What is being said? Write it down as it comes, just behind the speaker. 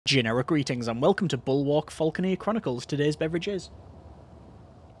Generic greetings and welcome to Bulwark Falconeer Chronicles. Today's beverage is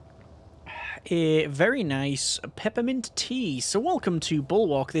a very nice peppermint tea. So welcome to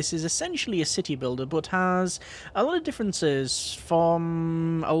Bulwark. This is essentially a city builder but has a lot of differences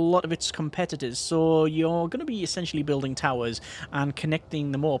from a lot of its competitors. So you're going to be essentially building towers and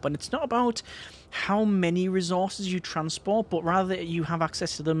connecting them up, and it's not about how many resources you transport, but rather you have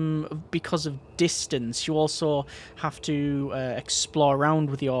access to them because of distance. You also have to explore around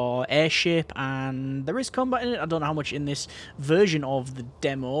with your airship, and there is combat in it. I don't know how much in this version of the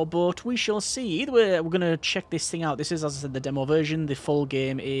demo, but we shall see. Either way, we're going to check this thing out. This is, as I said, the demo version. The full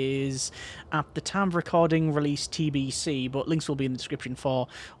game is, at the time of recording, released TBC, but links will be in the description for,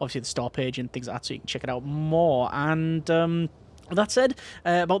 obviously, the store page and things like that, so you can check it out more. And that said,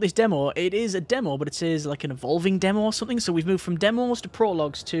 about this demo, it is a demo, but it says like an evolving demo or something. So we've moved from demos to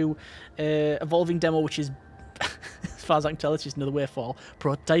prologues to evolving demo, which is, as far as I can tell, it's just another way for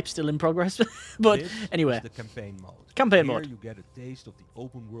prototype still in progress. But this anyway, is the campaign mode. Campaign Here mode. you get a taste of the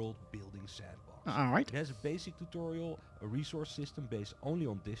open world building sandbox. All right. It has a basic tutorial, a resource system based only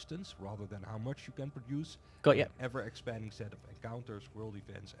on distance rather than how much you can produce. Got ya. An ever-expanding set of encounters, world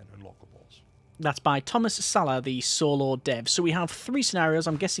events, and unlockables. That's by Thomas Sala, the solo dev. So we have 3 scenarios.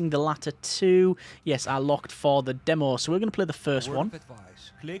 I'm guessing the latter 2, yes, are locked for the demo. So we're going to play the first Word one. of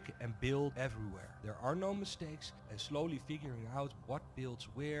advice: click and build everywhere. There are no mistakes, and slowly figuring out what builds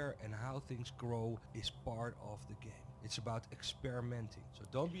where and how things grow is part of the game. It's about experimenting, so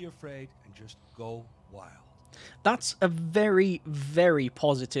don't be afraid and just go wild. That's a very, very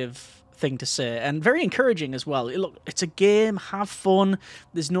positive thing to say, and very encouraging as well. Look, it's a game, have fun,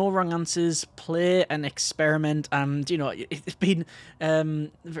 there's no wrong answers, play and experiment, and, you know, it's been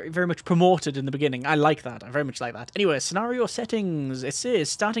very, very much promoted in the beginning. I like that, I very much like that. Anyway, scenario settings, it says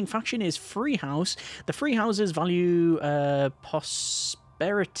starting faction is free house. The free houses value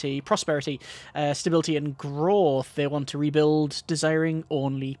prosperity, stability, and growth. They want to rebuild, desiring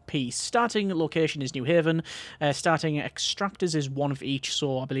only peace. Starting location is New Haven. Starting extractors is one of each,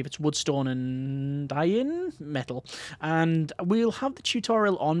 so I believe it's wood, stone, and iron, metal. And we'll have the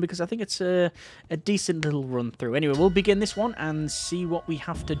tutorial on because I think it's a decent little run through. Anyway, we'll begin this one and see what we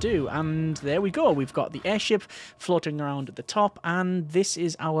have to do. And there we go. We've got the airship floating around at the top, and this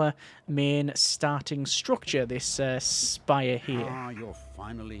is our main starting structure, this spire here. Ah, you're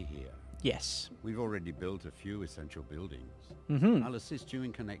finally here. Yes. We've already built a few essential buildings. I'll assist you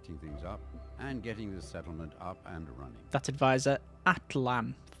in connecting things up and getting the settlement up and running. That's Advisor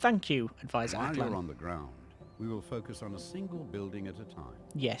Atlan. Thank you, Advisor While Atlan. you're on the ground, we will focus on a single building at a time.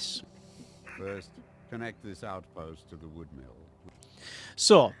 Yes. First, connect this outpost to the wood mill.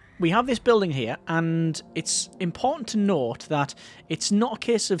 So, we have this building here, and it's important to note that it's not a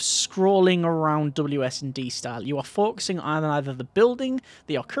case of scrolling around WS and D style. You are focusing on either the building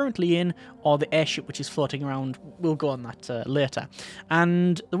that you're currently in or the airship which is floating around. We'll go on that later.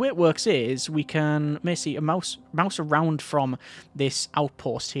 And the way it works is we can basically mouse around from this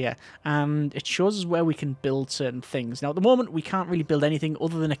outpost here, and it shows us where we can build certain things. Now, at the moment, we can't really build anything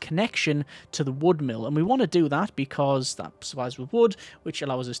other than a connection to the wood mill, and we want to do that because that supplies with wood, which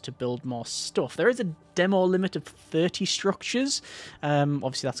allows us to build more stuff. There is a demo limit of 30 structures.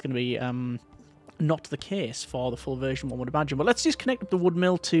 Obviously, that's going to be not the case for the full version, one would imagine. But let's just connect up the wood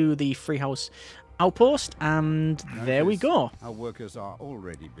mill to the freehouse outpost, and there we go. Our workers are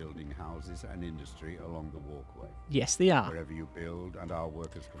already building houses and industry along the walkway. Yes, they are. Wherever you build, and our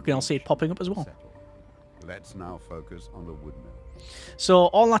workers We can all see it popping up as well. settle. Let's now focus on the wood mill. So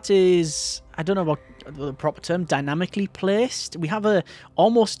all that is, I don't know about the proper term, dynamically placed. We have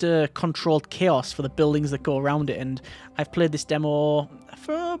almost a controlled chaos for the buildings that go around it, and I've played this demo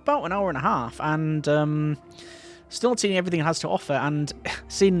for about an hour and a half, and still not seeing everything it has to offer, and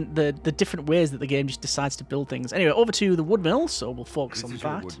seeing the different ways that the game just decides to build things. Anyway, over to the wood mill, so we'll focus This on is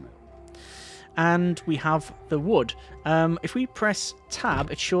your that. wood mill. And we have the wood. If we press tab,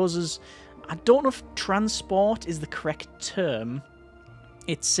 it shows us, I don't know if transport is the correct term.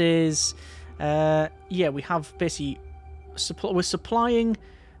 It says, yeah, we have basically, we're supplying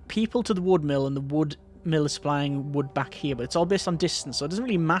people to the wood mill, and the wood mill is supplying wood back here, but it's all based on distance, so it doesn't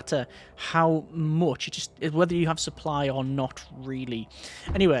really matter how much, it's just whether you have supply or not, really.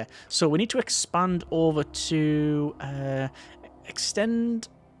 Anyway, so we need to expand over to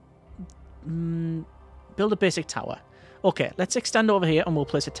build a basic tower. Okay, let's extend over here, and we'll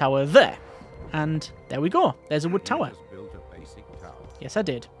place a tower there. And there we go. There's a wood tower. You just built a basic tower. Yes, I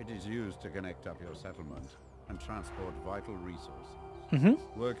did. It is used to connect up your settlement and transport vital resources.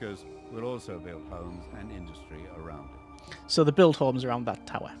 Workers will also build homes and industry around it. So the build homes around that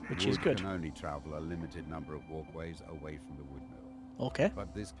tower, which is Wood good. can only travel a limited number of walkways away from the wood mill. Okay.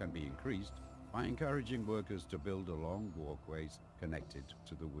 But this can be increased by encouraging workers to build along walkways connected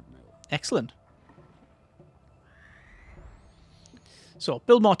to the wood mill. Excellent. So,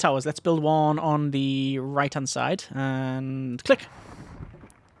 build more towers. Let's build one on the right-hand side. And click.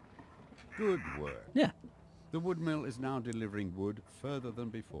 Good work. Yeah. The wood mill is now delivering wood further than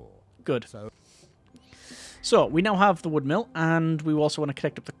before. Good. So, we now have the wood mill, and we also want to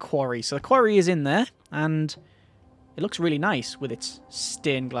connect up the quarry. So, the quarry is in there, and it looks really nice with its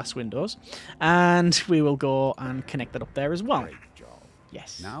stained glass windows. And we will go and connect that up there as well. Great job.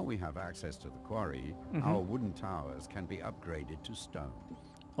 Yes. Now we have access to the quarry, our wooden towers can be upgraded to stone.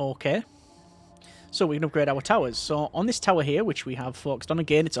 Okay. So we can upgrade our towers. So on this tower here, which we have focused on,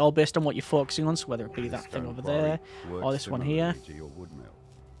 again, it's all based on what you're focusing on, so whether it be that thing over there, or this one here. To your wood mill.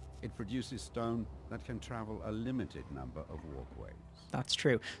 It produces stone that can travel a limited number of walkways. That's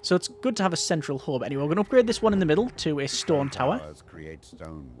true. So it's good to have a central hub. Anyway, we're going to upgrade this one in the middle to a stone tower. Towers create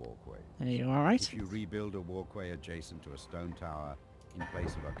stone walkways. There you are, right? If you rebuild a walkway adjacent to a stone tower in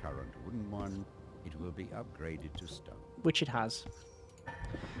place of a current wooden one, it will be upgraded to stone. Which it has.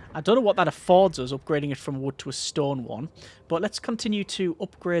 I don't know what that affords us, upgrading it from wood to a stone one, but let's continue to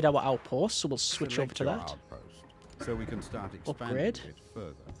upgrade our outpost, so we'll switch over to that. Outpost, so we can start expanding Upgrade. it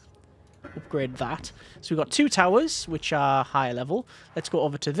further. Upgrade that. So we've got 2 towers, which are higher level. Let's go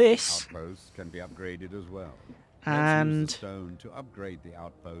over to this. Outposts can be upgraded as well. And Let's use the stone to upgrade the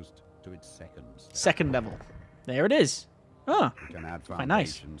outpost to its second step. second level. There it is. Oh, We can add quite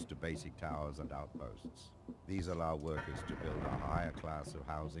nice. foundations to basic towers and outposts. These allow workers to build a higher class of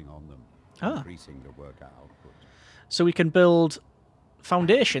housing on them, increasing the worker output. So we can build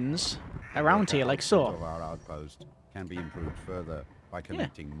foundations around here, like The so. of our outpost can be improved further by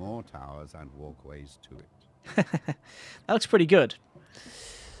connecting more towers and walkways to it. That looks pretty good.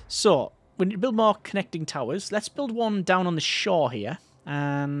 So, we need to build more connecting towers. Let's build one down on the shore here.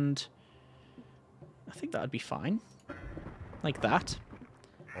 And I think that would be fine. Like that.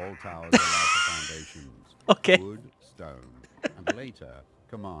 All towers allow for foundations, Okay. wood, stone, and later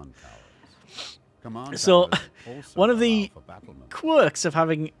command towers. Command So, towers also one of allow the for battlements. quirks of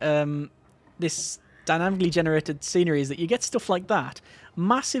having this dynamically generated scenery is that you get stuff like that.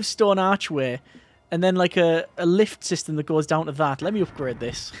 Massive stone archway, and then like a lift system that goes down to that. Let me upgrade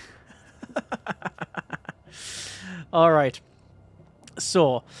this. Alright.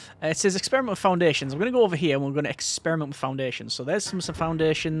 So, it says experiment with foundations. I'm going to go over here and we're going to experiment with foundations. So there's some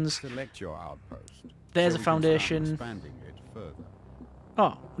foundations. Select your outpost. There's so a we can start foundation. Expanding it further.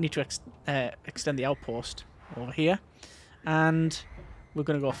 Oh, we need to extend the outpost over here. And we're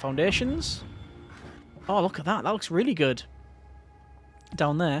going to go foundations. Oh, look at that. That looks really good.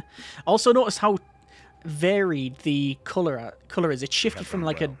 Down there. Also notice how varied the colour is. It shifted from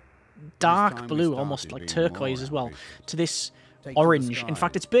like a dark blue, almost like turquoise as well, to this orange. In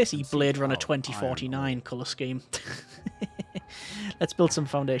fact, it's basically Blade Runner 2049 colour scheme. Let's build some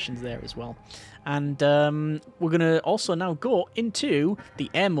foundations there as well. And we're going to also now go into the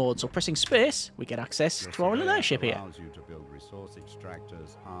air mode. So pressing space, we get access to our little airship here. Allows you to build resource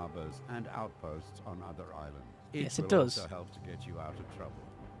extractors, harbours, and outposts on other islands. Yes, it will does. also help to get you out of trouble,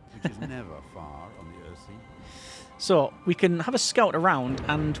 which is never far on the Earthsea. So we can have a scout around,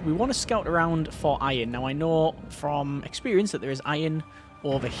 and we want to scout around for iron. Now I know from experience that there is iron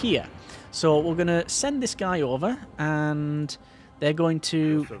over here. So we're going to send this guy over, and they're going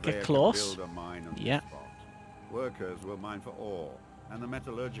to get close. Build a mine on the Yeah. spot. Workers will mine for ore, and the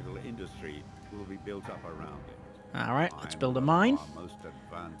metallurgical industry will be built up around it. Alright, let's Iron build a will mine. have our most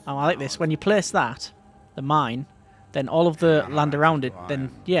advanced Oh, I like this. technology. When you place that, the mine, then all of the land around it, then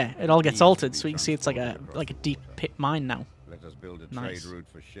yeah, it all gets altered. So you can see it's like a deep pit mine now. Let us build a Nice. trade route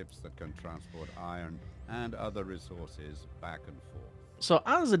for ships that can transport iron and other resources back and forth. So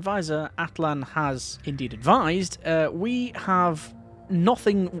as advisor Atlan has indeed advised, we have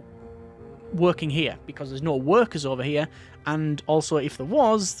nothing working here because there's no workers over here, and also if there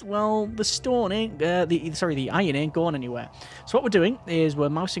was, well, the stone ain't, the iron ain't going anywhere. So what we're doing is we're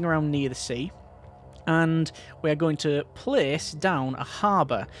mousing around near the sea, and we're going to place down a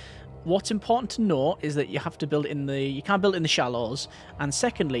harbour. What's important to note is that you have to build it in the, you can't build it in the shallows, and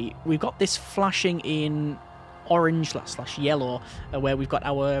secondly, we've got this flashing in orange / yellow where we've got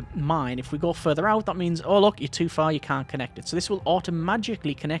our mine. If we go further out, that means, oh look, you're too far, you can't connect it. So this will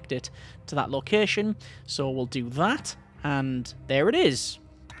automatically connect it to that location. So we'll do that, and there it is.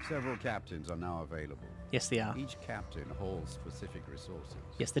 Several captains are now available. Yes, they are. Each captain holds specific resources.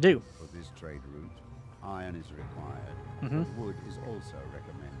 Yes, they do. For this trade route, iron is required, but wood is also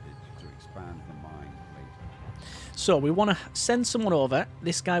recommended to expand the mine later. So we want to send someone over.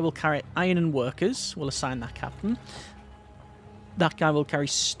 This guy will carry iron and workers. We'll assign that captain. That guy will carry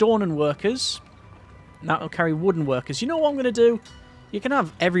stone and workers. And that will carry wooden workers. You know what I'm going to do? You can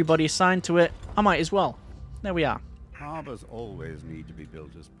have everybody assigned to it. I might as well. There we are. Harbours always need to be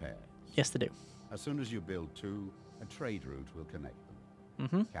built as pairs. Yes, they do. As soon as you build two, a trade route will connect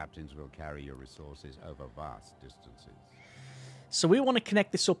them. Captains will carry your resources over vast distances. So we want to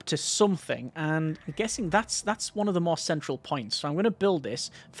connect this up to something, and I'm guessing that's one of the more central points. So I'm going to build this.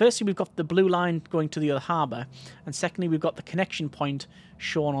 Firstly, we've got the blue line going to the other harbour, and secondly, we've got the connection point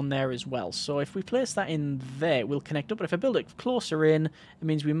shown on there as well. So if we place that in there, it will connect up. But if I build it closer in, it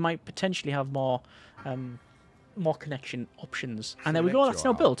means we might potentially have more connection options. And there we go. That's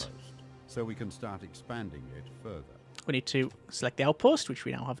now built. So we can start expanding it further. We need to select the outpost, which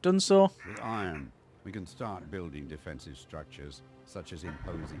we now have done so. With iron, we can start building defensive structures, such as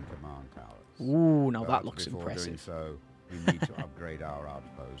imposing command towers. Ooh, now But that looks before impressive. doing so, we need to upgrade our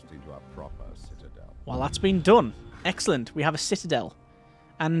outpost into a proper citadel. Well, that's been done. Excellent. We have a citadel.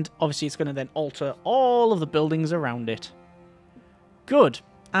 And obviously it's going to then alter all of the buildings around it. Good.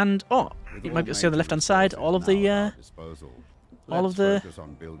 And, oh, With you all might be able to see on the major left-hand side, all of resources now at the our disposal, all let's of the focus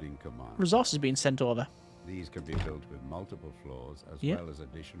on building command. resources being sent over. These can be built with multiple floors, as Yeah. well as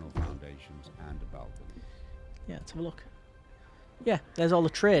additional foundations and a balcony. Yeah, let's have a look. Yeah, there's all the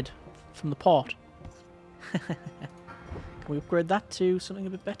trade from the port. Can we upgrade that to something a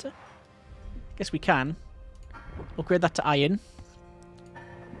bit better? Guess we can. Upgrade that to iron.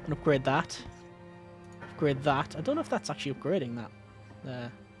 And upgrade that. Upgrade that. I don't know if that's actually upgrading that.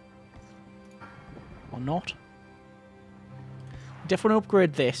 There. Or not. Definitely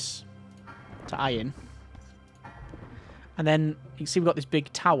upgrade this to iron. And then you can see we've got this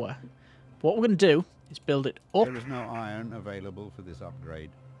big tower. What we're going to do is build it up. There is no iron available for this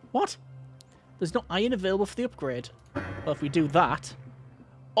upgrade. What? There's no iron available for the upgrade. Well, if we do that...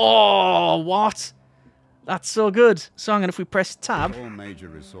 Oh, what? That's so good. So if we press tab... All major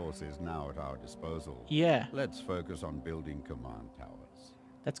resources now at our disposal. Yeah. Let's focus on building command towers.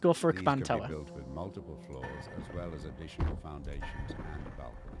 Let's go for a These command can tower. be built with multiple floors, as well as additional foundations and a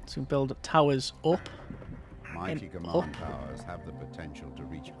balcony. So we build towers up Mighty and command up. towers have the potential to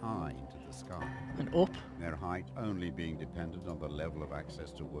reach high into the sky. And up. Their height only being dependent on the level of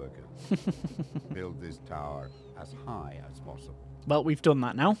access to workers. Build this tower as high as possible. Well, we've done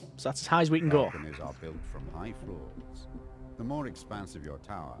that now. So that's as high as we can go. Balconies are built from high floors. The more expansive your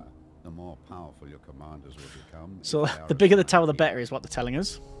tower, the more powerful your commanders will become. So if they are the bigger the assigned tower, the to better is what they're telling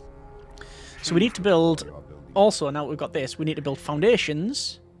us. So we need to build... you are building. Also, now that we've got this, we need to build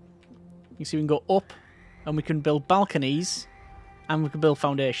foundations. You can see we can go up and we can build balconies and we can build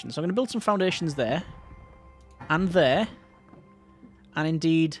foundations. So I'm going to build some foundations there and there and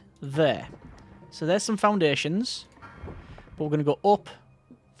indeed there. So there's some foundations. But we're going to go up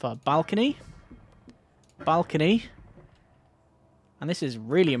for balcony, balcony, and this is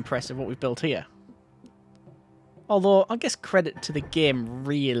really impressive what we've built here. Although, I guess credit to the game,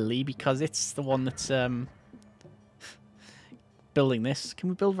 really, because it's the one that's building this. Can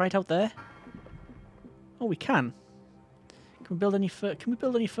we build right out there? Oh, we can. Can we build any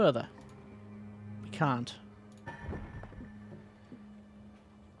further? We can't.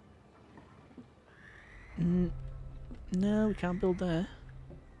 No, we can't build there.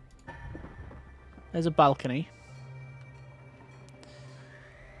 There's a balcony.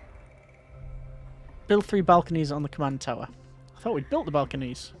 Build 3 balconies on the command tower. I thought we'd built the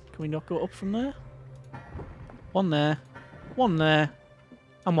balconies. Can we not go up from there? One there,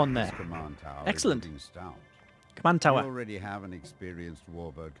 and one This there. command tower Excellent. is building stout. Command We tower. already have an experienced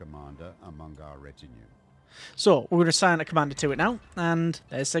warbird commander among our retinue. So, we're going to assign a commander to it now, and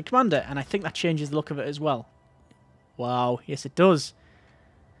there's the commander, and I think that changes the look of it as well. Wow, yes it does.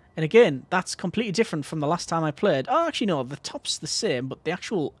 And again, that's completely different from the last time I played. Oh, actually no, the top's the same, but the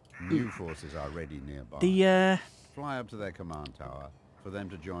actual... New forces are ready nearby. The, Fly up to their command tower for them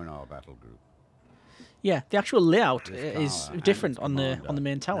to join our battle group. yeah, the actual layout This is tower and different its on the commander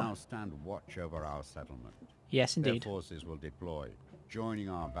main tower. now stand watch over our settlement. Yes, Their indeed. forces will deploy, joining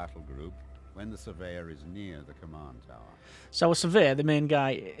our battle group when the surveyor is near the command tower. So our surveyor, the main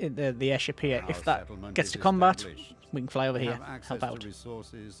guy, in the airship here, Our if that settlement gets is to combat, established. we can fly over We here, have access help out. to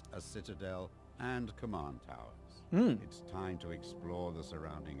resources, a citadel, and command towers. Hmm. It's time to explore the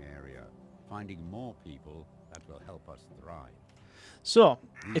surrounding area, finding more people that will help us thrive. So,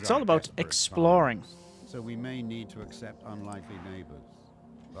 These it's are all about desperate exploring. times, so we may need to accept unlikely neighbors.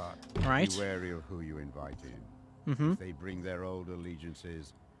 But Right. be wary of who you invite in. Mm-hmm. If they bring their old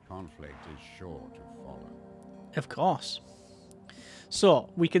allegiances, conflict is sure to follow. Of course. So,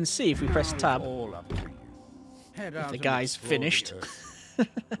 we can see if we press Now it's tab. all up to you. Head out the and guy's explore the finished. earth.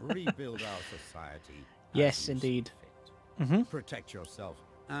 Rebuild our society. as Yes, you see indeed. fit. Protect yourself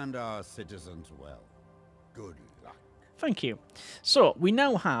and our citizens well. Good luck. Thank you. So, we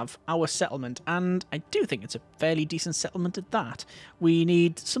now have our settlement, and I do think it's a fairly decent settlement at that. We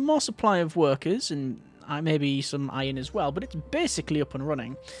need some more supply of workers, and maybe some iron as well, but it's basically up and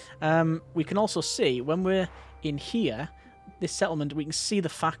running. We can also see, when we're in here, this settlement, we can see the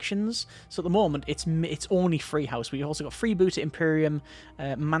factions. So at the moment, it's only Freehouse. We've also got Freebooter, Imperium,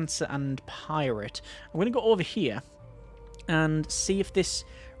 Mancer, and Pirate. I'm going to go over here and see if this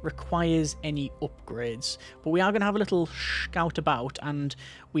requires any upgrades. But we are going to have a little scout about, and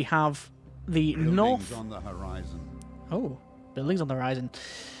we have the north... on the horizon. Oh, buildings on the horizon.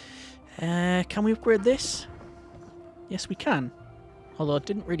 Can we upgrade this? Yes, we can. Although it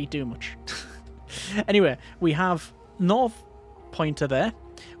didn't really do much. Anyway, we have north pointer there.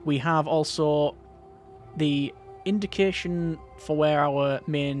 We have also the indication for where our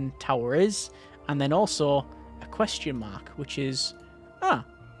main tower is, and then also a question mark, which is,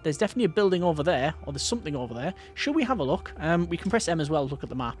 there's definitely a building over there, or there's something over there. Should we have a look? We can press M as well to look at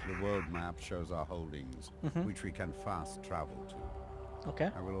the map. The world map shows our holdings, which we can fast travel to.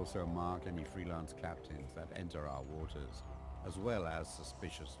 Okay. I will also mark any freelance captains that enter our waters, as well as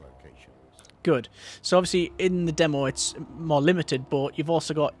suspicious locations. Good. So obviously in the demo it's more limited, but you've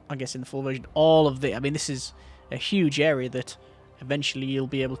also got, I guess in the full version, all of the... I mean, this is a huge area that eventually you'll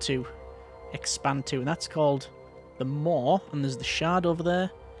be able to expand to, and that's called the Moor, and there's the Shard over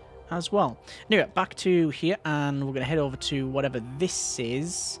there as well. Anyway, back to here, and we're going to head over to whatever this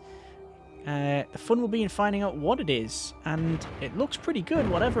is. The fun will be in finding out what it is, and it looks pretty good,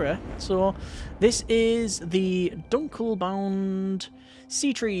 whatever. So, this is the Dunkelbound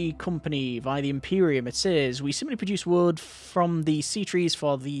Sea Tree Company via the Imperium. It says, we simply produce wood from the sea trees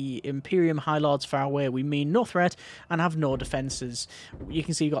for the Imperium High Lords far away. We mean no threat and have no defences. You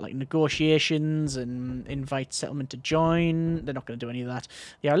can see you've got like negotiations and invite settlement to join. They're not going to do any of that.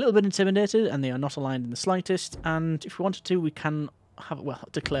 They are a little bit intimidated, and they are not aligned in the slightest. And if we wanted to, we can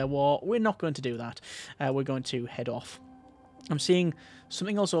declare war. We're not going to do that. We're going to head off. I'm seeing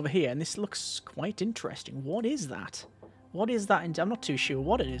something else over here, and this looks quite interesting. What is that? What is that? I'm not too sure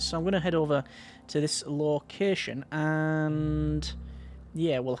what it is, so I'm going to head over to this location, and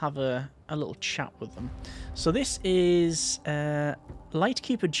yeah, we'll have a little chat with them. So this is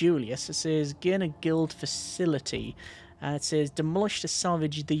Lightkeeper Julius. It says gain a guild facility. It says demolish to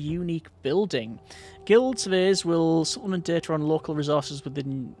salvage the unique building. Guild surveys will supplement data on local resources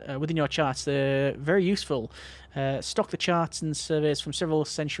within your charts. They're very useful. Stock the charts and surveys from several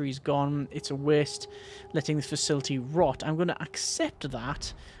centuries gone. It's a waste letting this facility rot. I'm going to accept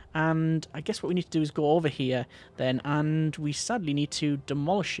that, and I guess what we need to do is go over here then, and we sadly need to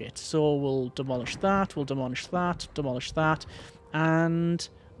demolish it. So we'll demolish that, we'll demolish that, demolish that, and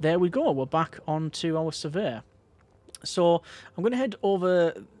there we go. We're back onto our surveyor. So I'm going to head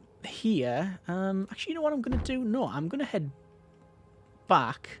over here. Actually, you know what I'm going to do? No, I'm going to head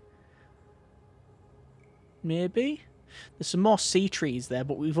back. Maybe. There's some more sea trees there,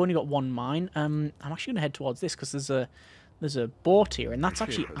 but we've only got one mine. I'm actually going to head towards this because there's a boat here, and that's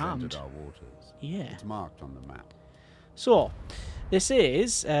actually armed. Our waters. Yeah. It's marked on the map. So this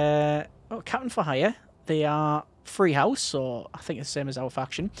is Captain for Hire. They are Freehouse, so I think it's the same as our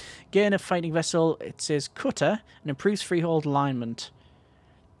faction. Gain a fighting vessel. It says cutter and improves freehold alignment.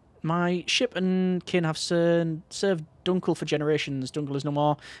 My ship and kin have served Dunkel for generations. Dunkel is no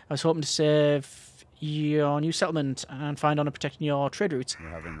more. I was hoping to save your new settlement and find honor protecting your trade routes. You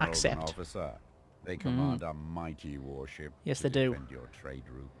have enrolled Accept. an officer. They command a mighty warship. Yes, to they do. defend your trade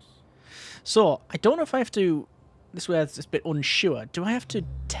routes. So I don't know if I have to. This way it's a bit unsure. Do I have to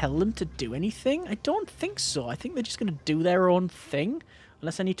tell them to do anything? I don't think so. I think they're just going to do their own thing,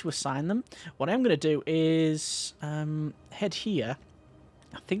 unless I need to assign them. What I'm going to do is head here.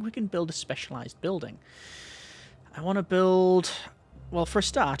 I think we can build a specialized building. I want to build... Well, for a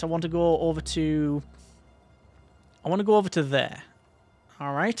start, I want to go over to there.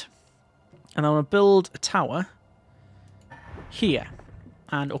 All right? And I want to build a tower here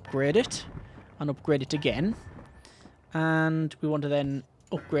and upgrade it and upgrade it again. And we want to then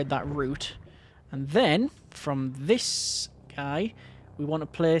upgrade that route. And then, from this guy, we want to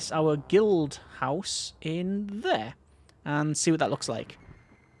place our guild house in there. And see what that looks like.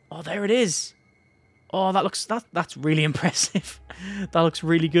 Oh, there it is! Oh, that's really impressive. That looks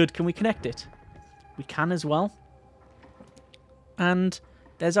really good. Can we connect it? We can as well. And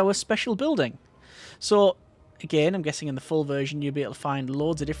there's our special building. So, again, I'm guessing in the full version you'll be able to find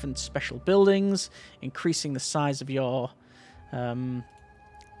loads of different special buildings, increasing the size of your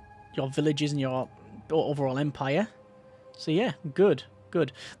villages and your overall empire. So yeah, good.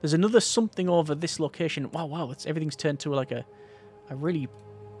 Good. There's another something over this location. Wow, wow. Everything's turned to like a really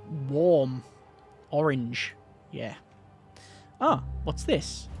warm orange. Yeah. Ah, what's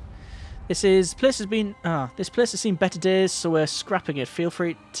this? This place has seen better days, so we're scrapping it. Feel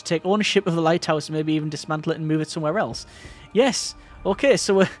free to take ownership of the lighthouse and maybe even dismantle it and move it somewhere else. Yes. Okay,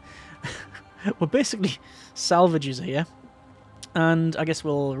 so we're basically salvagers here. And I guess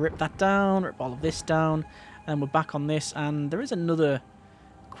we'll rip that down, rip all of this down, and we're back on this. And there is another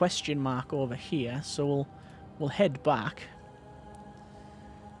question mark over here, so we'll head back.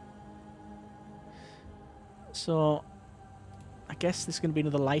 So I guess this is going to be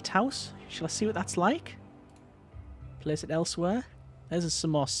another lighthouse. Shall I see what that's like? Place it elsewhere. There's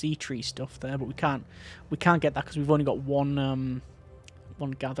some more sea tree stuff there, but we can't get that because we've only got one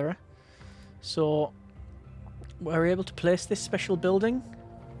gatherer. So we're able to place this special building.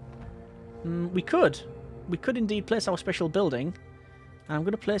 We could indeed place our special building. And I'm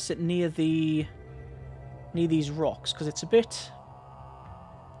going to place it near these rocks because it's a bit.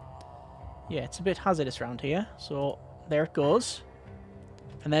 Yeah, it's a bit hazardous around here. So there it goes.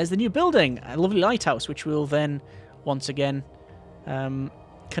 And there's the new building, a lovely lighthouse, which we'll then once again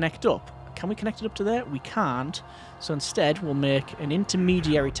connect up. Can we connect it up to there? We can't. So instead, we'll make an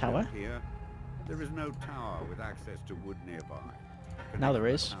intermediary tower. Here, there is no tower with access to wood nearby. Now there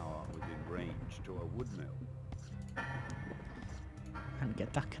is. Tower within range to a wood mill. And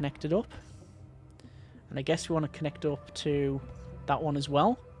get that connected up. And I guess we want to connect up to that one as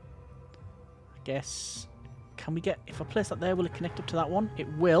well. I guess. Can we get... If I place that there, will it connect up to that one? It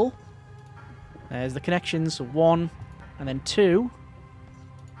will. There's the connections. So 1, and then 2.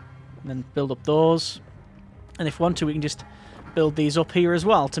 And then build up those. And if we want to, we can just build these up here as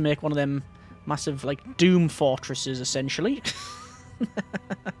well to make one of them massive, like, doom fortresses, essentially.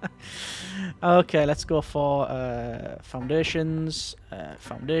 Okay, let's go for foundations.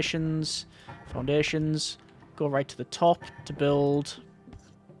 Foundations. Go right to the top to build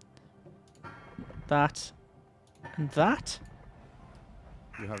that. And that?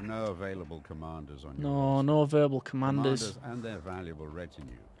 You have no available commanders on your No available commanders. Commanders and their valuable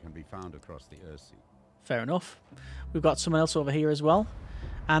retinue can be found across the Earthsea. Fair enough. We've got someone else over here as well.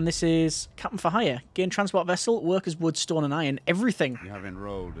 And this is Captain for Hire. Gain transport vessel, workers, wood, stone and iron, everything. You have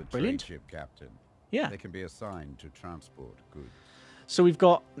enrolled a Brilliant. trade ship captain. Yeah. They can be assigned to transport goods. So we've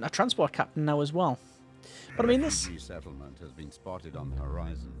got a transport captain now as well. But I mean this... refugee settlement has been spotted on the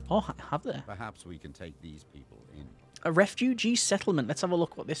horizon. Oh, have there? Perhaps we can take these people in. A refugee settlement. Let's have a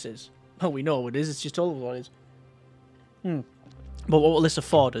look what this is. Oh, we know what it is. It's just all of what it is. But what will this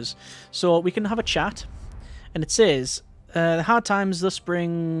afford us? So we can have a chat. And it says, the hard times thus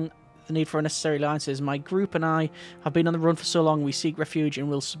bring the need for unnecessary alliances. My group and I have been on the run for so long, we seek refuge and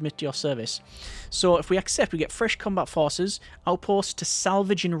will submit to your service. So if we accept, we get fresh combat forces, outposts to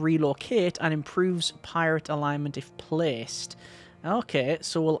salvage and relocate, and improves pirate alignment if placed. Okay,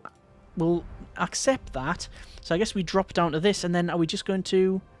 so we'll accept that. So I guess we drop down to this, and then are we just going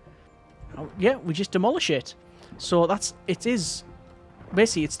to... Oh, yeah, we just demolish it. So it is...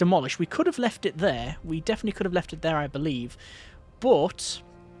 Basically, it's demolished. We could have left it there. We definitely could have left it there, I believe. But...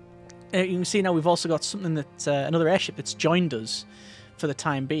 you can see now we've also got something that... another airship that's joined us for the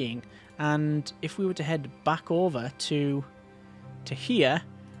time being. And if we were to head back over to here,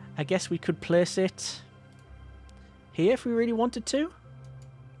 I guess we could place it here if we really wanted to.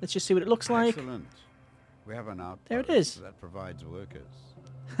 Let's just see what it looks like. Excellent. We have an outpost There it is. that provides workers.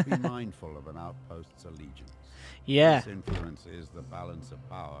 Be mindful of an outpost's allegiance. Yeah. This influences the balance of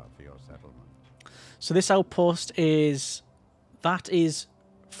power for your settlement. So this outpost is... That is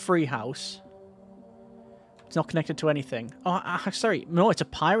free house. It's not connected to anything. Oh, sorry. No, it's a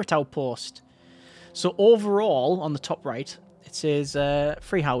pirate outpost. So overall, on the top right, it says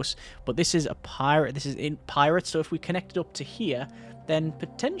free house. But this is a pirate. This is in pirate. So if we connect it up to here, then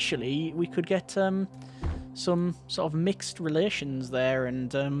potentially we could get some sort of mixed relations there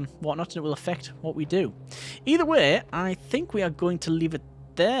and whatnot, and it will affect what we do. Either way, I think we are going to leave it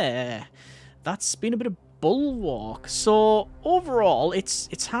there. That's been a bit of Bulwark. So overall,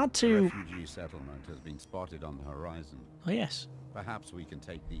 it's hard to... Refugee settlement has been spotted on the horizon. Oh yes. Perhaps we can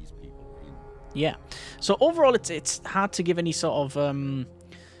take these people in. Yeah. So overall, it's hard to give any sort of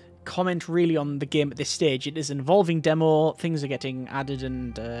comment really on the game at this stage. It is an evolving demo. Things are getting added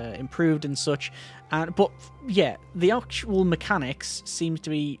and improved and such. But yeah, the actual mechanics seems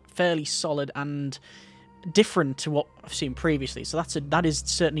to be fairly solid and different to what I've seen previously. So that is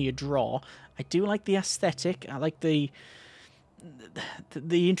certainly a draw. I do like the aesthetic. I like the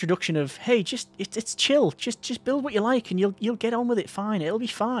introduction of, hey, it's chill. Just build what you like and you'll get on with it fine. It'll be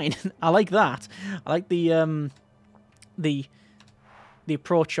fine. I like that. I like the the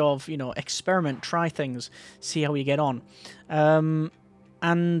approach of, you know, experiment, try things, see how you get on.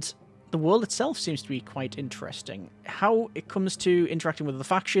 And the world itself seems to be quite interesting. How it comes to interacting with the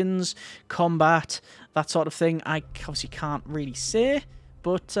factions, combat, that sort of thing, I obviously can't really say,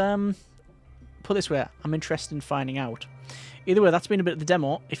 but put it this way, I'm interested in finding out. Either way, that's been a bit of the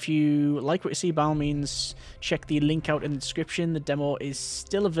demo. If you like what you see, by all means, check the link out in the description. The demo is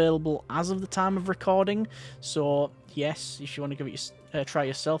still available as of the time of recording, so yes, if you want to give it a try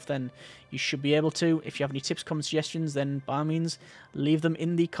yourself, then you should be able to. If you have any tips, comments, suggestions, then by all means, leave them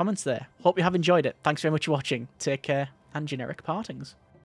in the comments there. Hope you have enjoyed it. Thanks very much for watching. Take care, and generic partings.